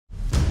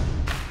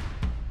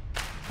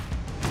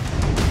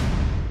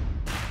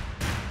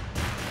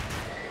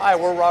Hi,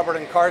 we're Robert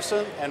and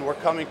Carson, and we're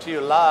coming to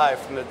you live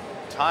from the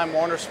Time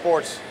Warner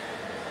Sports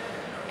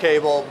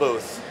cable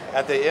booth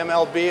at the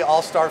MLB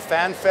All-Star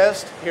Fan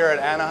Fest here at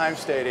Anaheim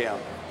Stadium.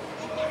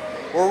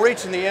 We're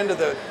reaching the end of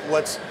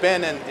what's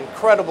been an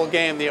incredible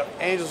game. The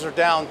Angels are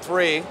down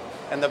 3,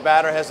 and the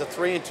batter has a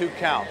 3-2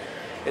 count.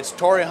 It's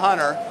Torii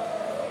Hunter,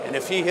 and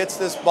if he hits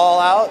this ball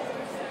out,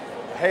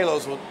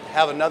 Halos will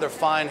have another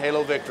fine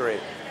Halo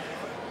victory.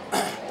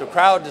 The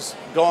crowd is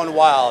going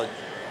wild.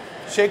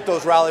 Shake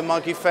those Rally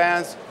Monkey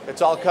fans.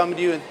 It's all coming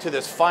to you to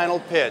this final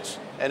pitch,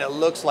 and it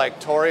looks like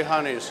Torii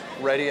Hunter's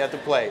ready at the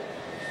plate.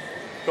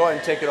 Go ahead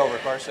and take it over,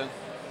 Carson.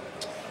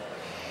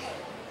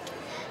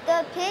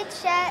 The pitch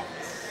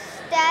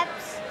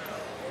steps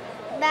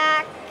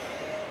back.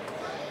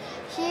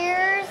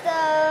 Here's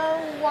the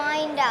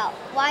wind up.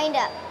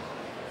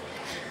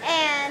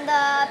 And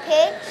the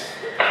pitch.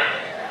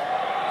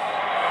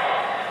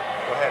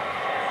 Go ahead.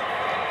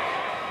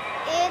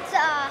 It's a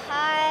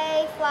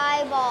high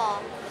fly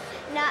ball.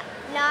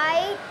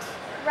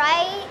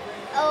 Right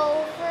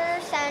over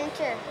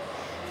center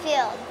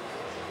field.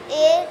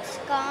 It's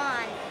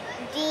gone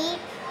deep.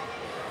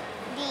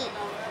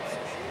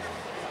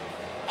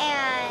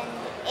 And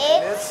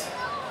it's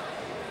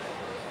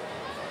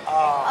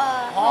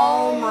a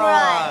home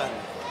run.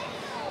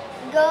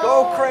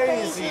 Go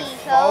crazy,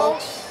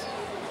 folks.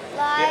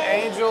 The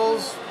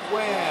Angels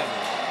win.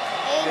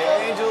 The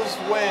Angels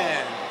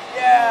win.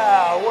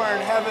 Yeah, we're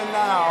in heaven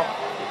now.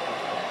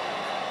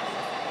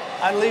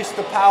 Unleash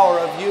the power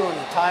of you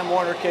and Time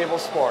Warner Cable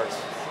Sports.